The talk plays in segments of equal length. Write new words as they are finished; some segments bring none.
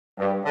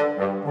Have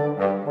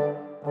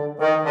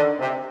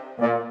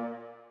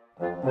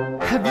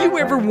you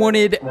ever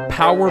wanted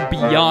power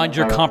beyond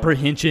your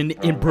comprehension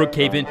in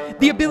BrookHaven?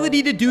 The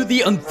ability to do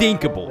the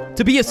unthinkable,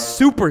 to be a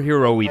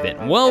superhero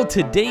even? Well,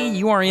 today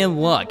you are in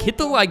luck. Hit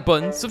the like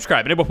button,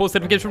 subscribe, enable post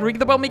notifications, ring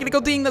the bell, make it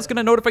go ding. That's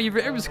gonna notify you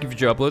every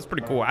future upload. It's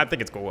pretty cool. I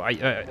think it's cool. I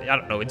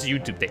don't know. It's a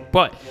YouTube thing,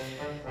 but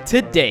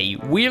today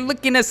we're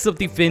looking at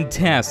something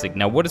fantastic.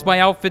 Now, what is my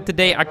outfit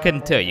today? I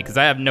couldn't tell you because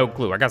I have no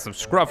clue. I got some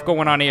scruff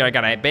going on here. I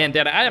got a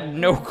bandana. I have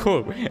no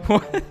clue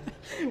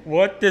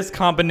what this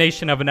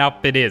combination of an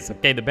outfit is.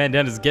 Okay, the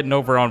bandana is getting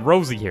over on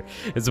Rosie here.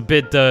 It's a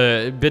bit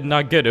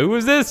not good. Who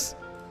is this?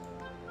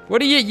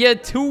 What are you,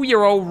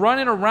 2-year-old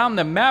running around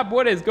the map?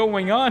 What is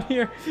going on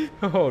here?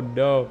 Oh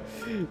no.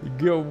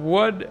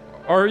 What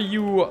are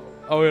you?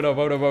 Oh, hold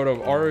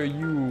up. Are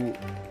you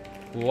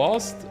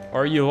lost?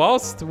 Are you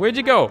lost? Where'd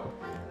you go?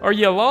 Are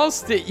you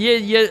lost?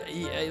 Yeah,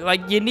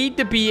 like you need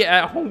to be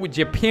at home with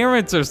your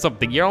parents or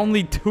something. You're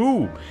only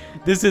 2.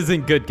 This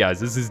isn't good, guys.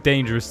 This is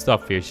dangerous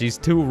stuff here. She's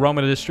 2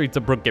 roaming the streets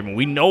of BrookHaven.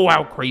 We know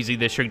how crazy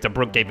the streets of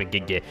BrookHaven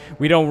can get.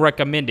 We don't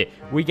recommend it.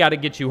 We got to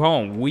get you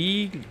home.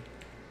 We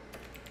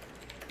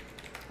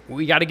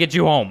got to get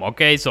you home,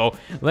 okay? So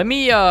let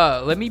me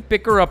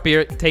pick her up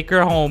here, take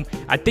her home.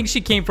 I think she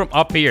came from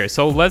up here,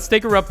 so let's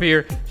take her up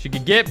here.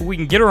 We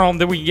can get her home,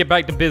 then we can get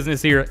back to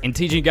business here and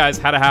teaching you guys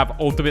how to have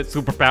ultimate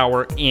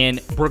superpower in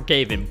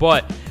BrookHaven.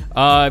 But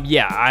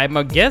yeah, I'm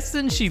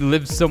guessing she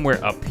lives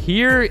somewhere up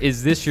here.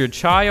 Is this your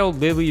child?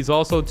 Lily's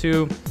also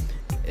 2.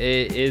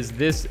 Is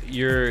this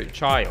your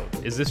child?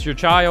 Is this your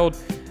child?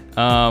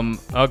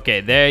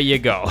 Okay, there you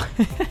go.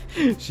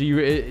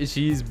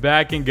 She's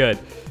back and good.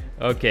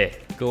 Okay,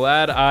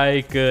 glad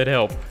I could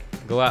help.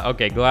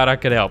 Glad I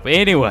could help.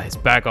 Anyways,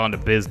 back on to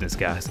business,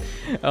 guys.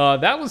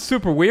 That was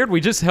super weird.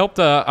 We just helped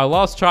a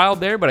lost child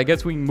there, but I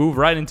guess we can move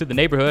right into the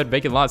neighborhood,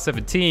 vacant lot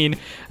 17.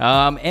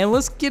 And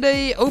let's get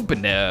a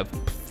open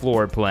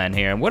floor plan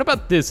here. And what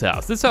about this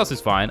house? This house is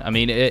fine. I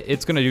mean,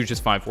 it's gonna do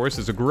just fine for us.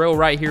 There's a grill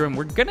right here, and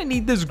we're gonna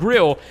need this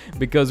grill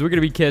because we're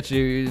gonna be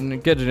catching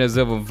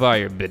ourselves on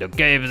fire a bit.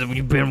 Okay,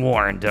 we've been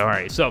warned. All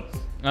right, so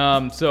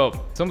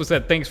someone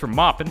said thanks for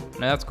mopping.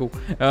 That's cool.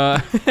 All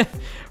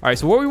right,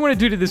 so what we want to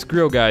do to this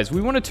grill, guys, we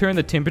want to turn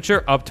the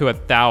temperature up to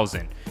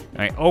 1,000. All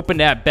right, open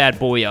that bad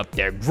boy up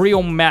there.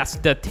 Grill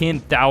master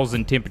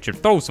 10,000 temperature.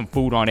 Throw some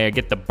food on there.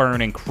 Get the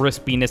burning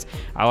crispiness.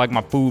 I like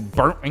my food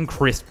burnt and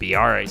crispy.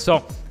 All right,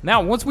 so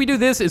now once we do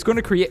this, it's going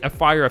to create a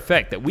fire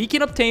effect that we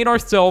can obtain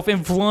ourselves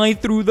and fly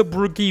through the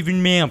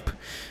BrookHaven map.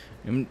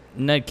 I'm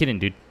not kidding,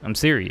 dude. I'm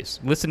serious.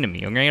 Listen to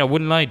me, okay? I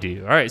wouldn't lie to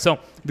you. All right, so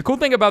the cool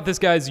thing about this,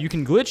 guys, you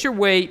can glitch your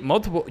way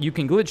multiple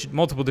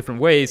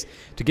different ways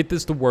to get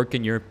this to work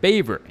in your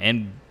favor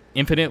and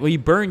infinitely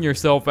burn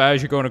yourself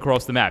as you're going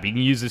across the map. You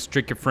can use this to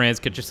trick your friends,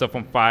 catch yourself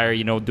on fire,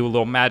 you know, do a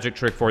little magic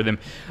trick for them.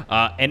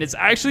 And it's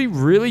actually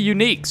really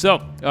unique. So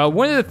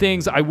one of the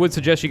things I would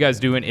suggest you guys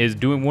doing is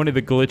doing one of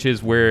the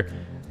glitches where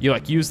you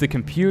like use the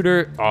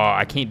computer. Oh,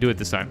 I can't do it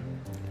this time.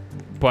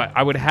 But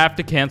I would have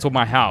to cancel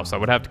my house. So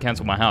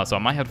I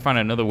might have to find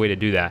another way to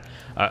do that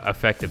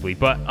effectively.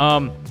 But,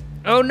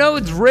 oh no,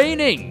 it's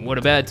raining. What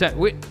a bad time.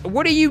 Wait,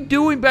 what are you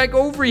doing back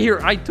over here?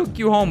 I took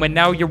you home and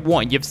now you're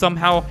 1. You've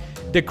somehow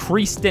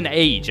decreased in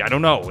age. I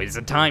don't know. It's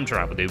a time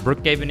travel, dude.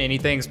 BrookHaven,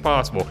 anything's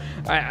possible.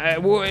 I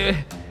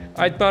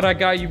thought I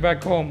got you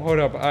back home. Hold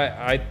up.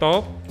 I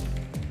thought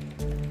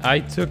I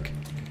took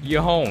you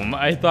home.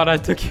 I thought I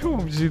took you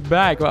home. She's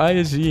back. Why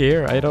is she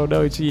here? I don't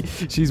know.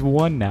 She's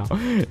 1 now.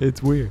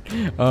 It's weird.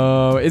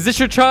 Is this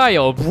your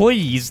child?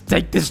 Please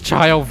take this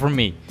child from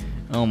me.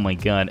 Oh my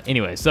god.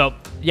 Anyway, so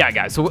yeah,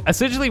 guys. So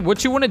essentially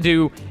what you want to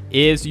do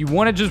is you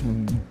want to just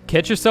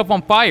catch yourself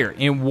on fire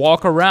and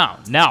walk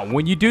around. Now,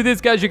 when you do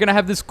this, guys, you're going to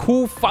have this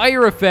cool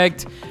fire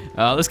effect.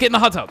 Let's get in the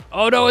hot tub.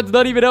 Oh no, it's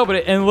not even helping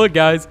it. And look,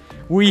 guys,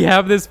 we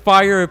have this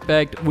fire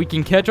effect. We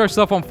can catch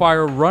ourselves on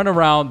fire, run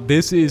around.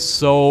 This is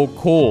so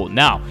cool.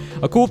 Now,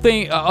 other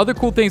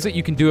cool things that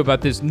you can do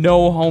about this,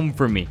 no home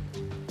for me.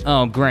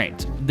 Oh,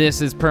 great.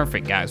 This is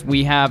perfect, guys.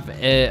 We have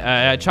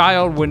a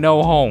child with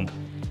no home.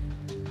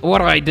 What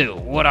do I do?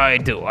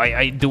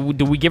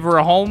 Do we give her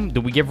a home?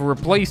 Do we give her a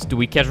place? Do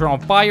we catch her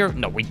on fire?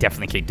 No, we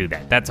definitely can't do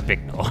that. That's a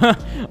big no.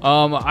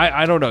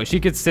 I don't know.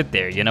 She could sit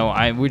there, you know.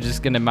 We're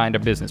just gonna mind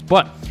our business.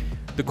 But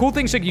the cool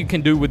things that you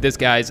can do with this,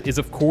 guys, is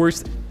of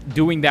course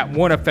doing that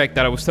one effect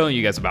that I was telling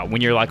you guys about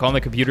when you're like on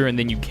the computer and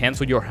then you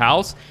cancel your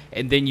house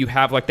and then you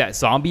have like that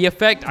zombie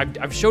effect.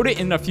 I've showed it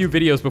in a few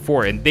videos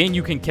before, and then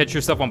you can catch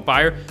yourself on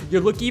fire. You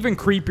look even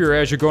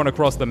creepier as you're going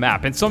across the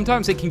map, and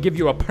sometimes it can give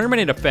you a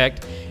permanent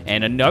effect.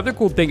 And another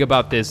cool thing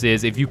about this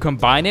is if you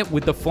combine it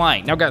with the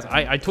flying. Now, guys,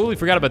 I totally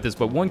forgot about this,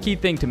 but one key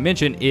thing to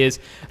mention is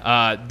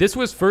this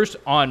was first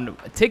on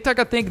TikTok,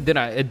 I think,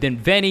 then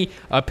Venny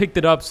picked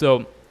it up.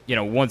 So, you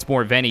know, once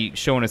more, Venny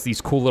showing us these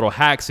cool little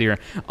hacks here.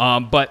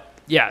 But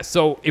yeah,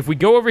 so if we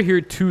go over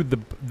here to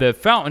the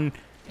fountain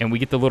and we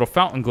get the little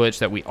fountain glitch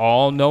that we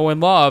all know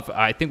and love,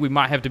 I think we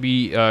might have to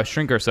be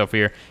shrink ourselves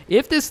here.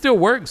 If this still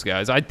works,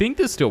 guys, I think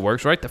this still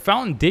works, right? The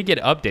fountain did get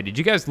updated.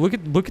 You guys look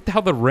at how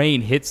the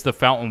rain hits the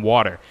fountain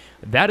water.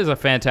 that is a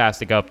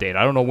fantastic update.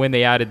 I don't know when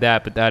they added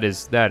that, but that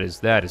is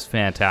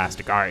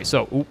fantastic. All right,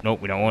 so, oop,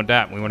 nope, we don't want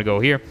that. We want to go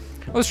here.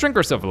 Let's shrink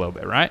ourselves a little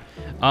bit, right?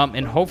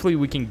 And hopefully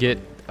we can get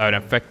an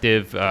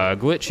effective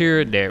glitch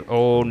here. There.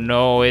 Oh,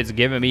 no, it's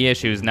giving me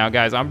issues. Now,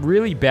 guys, I'm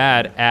really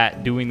bad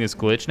at doing this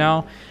glitch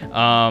now.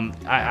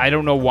 I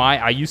don't know why.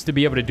 I used to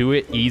be able to do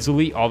it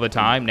easily all the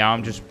time. Now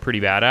I'm just pretty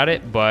bad at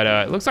it, but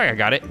it looks like I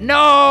got it.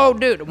 No,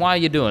 dude, why are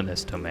you doing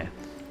this to me?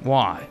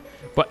 Why?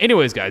 But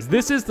anyways, guys,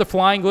 this is the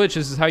flying glitch.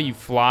 This is how you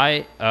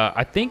fly.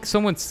 I think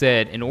someone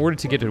said in order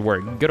to get to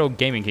work, good old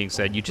Gaming King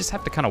said, you just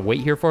have to kind of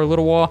wait here for a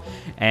little while,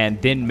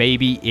 and then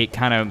maybe it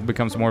kind of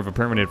becomes more of a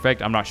permanent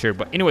effect. I'm not sure.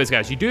 But anyways,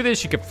 guys, you do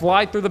this, you can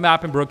fly through the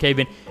map in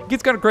BrookHaven. It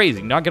gets kind of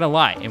crazy, not going to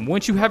lie. And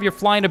once you have your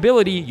flying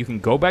ability, you can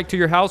go back to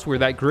your house where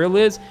that grill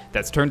is.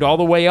 That's turned all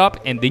the way up,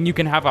 and then you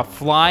can have a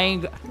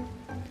flying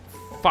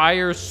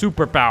fire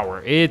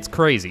superpower. It's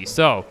crazy.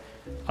 So,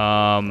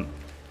 can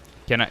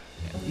I...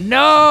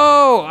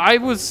 No! I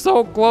was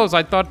so close.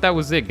 I thought that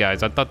was it,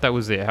 guys. I thought that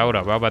was it. Hold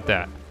up. How about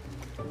that?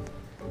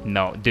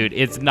 No, dude.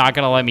 It's not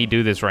going to let me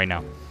do this right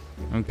now.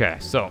 Okay,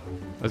 so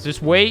let's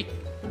just wait.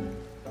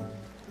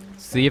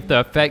 See if the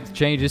effect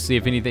changes. See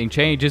if anything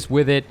changes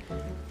with it.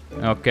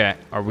 Okay,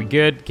 are we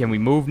good? Can we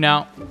move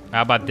now?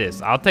 How about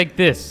this? I'll take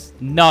this.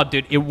 No,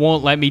 dude, it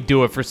won't let me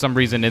do it for some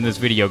reason in this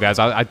video, guys.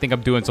 I think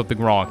I'm doing something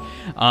wrong.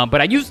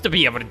 But I used to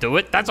be able to do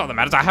it. That's all that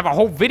matters. I have a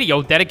whole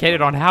video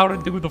dedicated on how to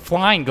do the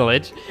flying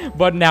glitch,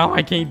 but now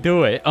I can't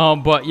do it.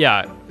 But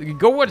yeah,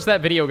 go watch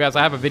that video, guys.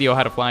 I have a video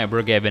how to fly in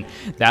BrookHaven.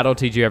 That'll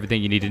teach you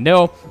everything you need to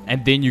know,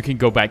 and then you can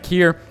go back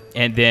here,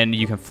 and then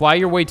you can fly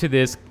your way to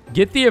this,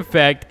 get the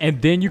effect,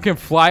 and then you can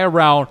fly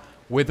around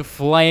with the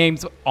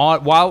flames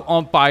while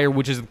on fire,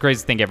 which is the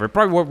craziest thing ever. It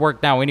probably won't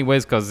work now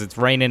anyways because it's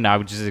raining. I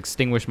would just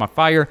extinguish my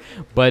fire.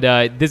 But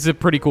this is a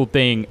pretty cool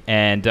thing.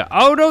 And,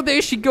 oh no,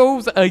 there she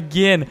goes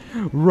again,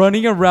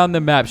 running around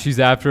the map. She's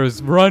after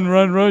us. Run,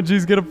 run, run.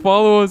 She's going to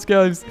follow us,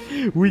 guys.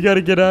 We got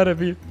to get out of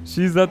here.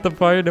 She's at the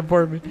fire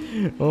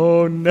department.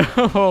 Oh,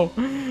 no.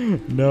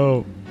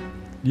 No.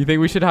 You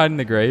think we should hide in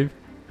the grave?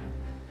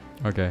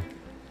 Okay.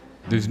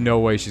 There's no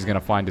way she's going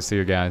to find us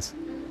here, guys.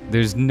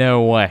 There's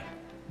no way.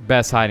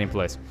 Best hiding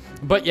place.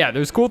 But yeah,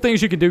 there's cool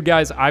things you can do,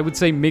 guys. I would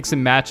say mix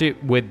and match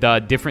it with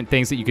different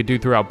things that you could do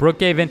throughout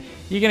BrookHaven.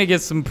 You're gonna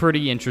get some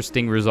pretty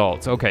interesting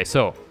results. Okay,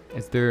 so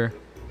is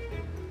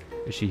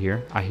she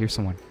here? I hear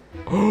someone.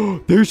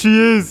 Oh, there she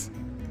is.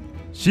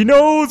 She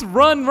knows.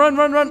 Run, run,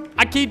 run, run.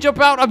 I can't jump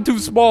out. I'm too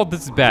small.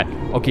 This is bad.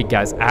 Okay,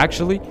 guys,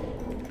 actually,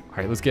 all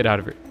right, let's get out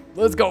of here.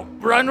 Let's go.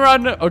 Run,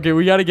 run. Okay,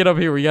 we gotta get up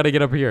here. We gotta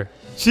get up here.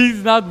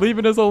 She's not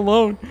leaving us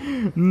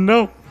alone.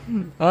 No.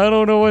 I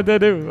don't know what to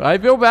do. I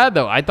feel bad,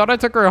 though. I thought I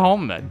took her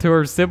home to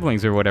her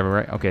siblings or whatever,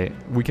 right? Okay,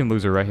 we can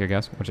lose her right here,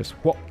 guys. Watch this.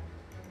 Whoa.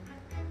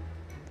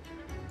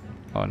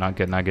 Oh, not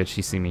good, not good.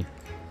 She see me.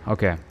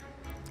 Okay.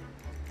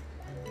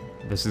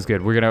 This is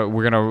good. We're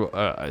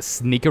gonna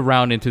sneak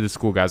around into the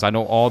school, guys. I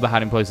know all the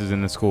hiding places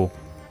in the school.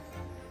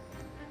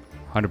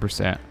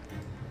 100%. All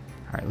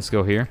right, let's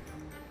go here.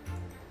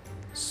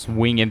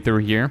 Swing in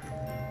through here.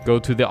 Go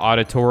to the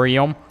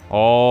auditorium.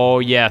 Oh,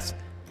 yes.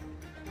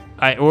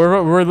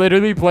 We're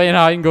literally playing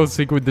hide and go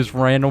seek with this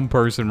random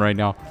person right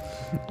now.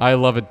 I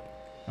love it.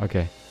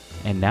 Okay.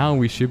 And now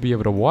we should be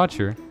able to watch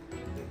her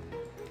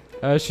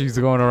as she's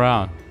going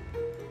around.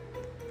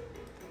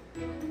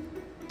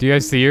 Do you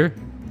guys see her?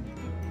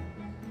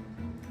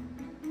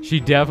 She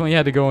definitely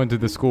had to go into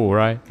the school,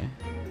 right?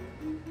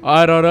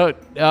 I don't know.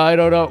 I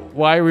don't know.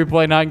 Why are we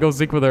playing hide and go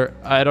seek with her?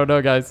 I don't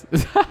know, guys.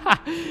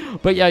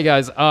 But yeah,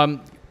 guys.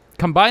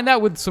 Combine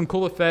that with some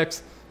cool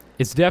effects.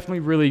 It's definitely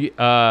really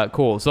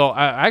cool. So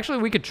actually,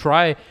 we could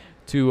try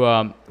to,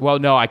 well,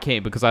 no, I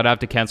can't because I'd have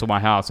to cancel my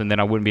house and then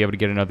I wouldn't be able to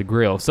get another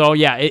grill. So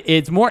yeah,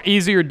 it's more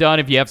easier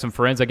done if you have some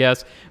friends, I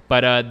guess.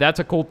 But that's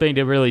a cool thing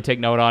to really take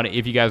note on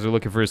if you guys are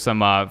looking for some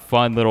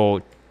fun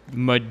little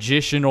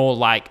magicianal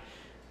like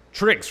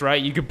tricks,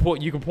 right? You can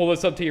pull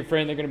this up to your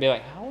friend. They're gonna be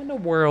like, how in the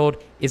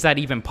world is that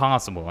even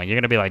possible? And you're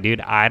gonna be like,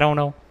 dude, I don't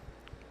know.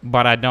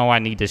 But I know I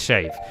need to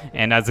shave.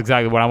 And that's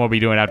exactly what I'm gonna be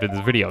doing after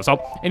this video.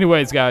 So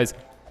anyways, guys.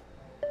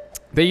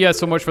 Thank you guys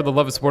so much for the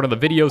love and support on the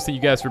videos. Thank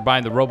you guys for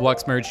buying the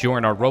Roblox merch.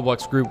 Join our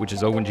Roblox group, which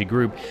is ONG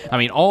group. I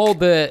mean, all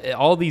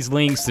these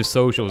links to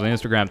socials,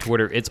 Instagram,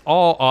 Twitter, it's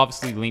all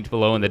obviously linked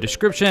below in the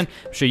description.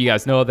 I'm sure you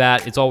guys know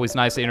that. It's always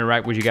nice to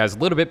interact with you guys a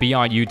little bit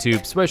beyond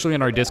YouTube, especially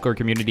in our Discord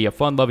community, a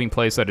fun-loving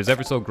place that is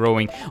ever so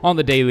growing on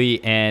the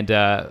daily. And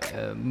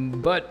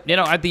but you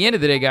know, at the end of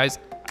the day, guys,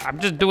 I'm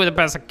just doing the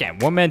best I can.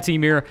 One-man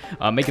team here,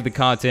 making the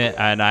content,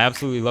 and I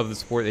absolutely love the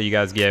support that you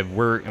guys give.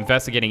 We're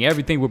investigating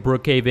everything with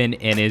BrookHaven,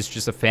 and it's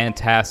just a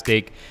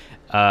fantastic,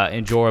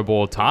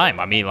 enjoyable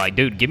time. I mean, like,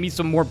 dude, give me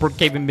some more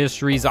BrookHaven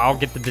mysteries. I'll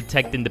get to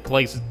detecting the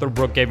places through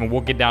BrookHaven.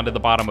 We'll get down to the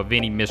bottom of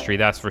any mystery,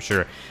 that's for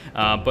sure.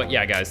 But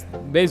yeah, guys,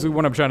 basically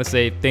what I'm trying to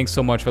say, thanks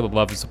so much for the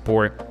love and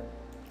support.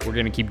 We're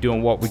going to keep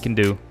doing what we can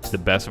do to the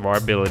best of our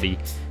ability.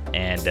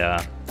 And,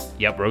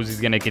 yep,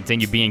 Rosie's going to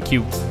continue being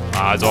cute,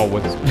 as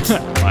always.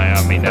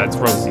 I mean, that's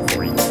Rosie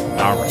for you.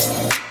 All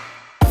right.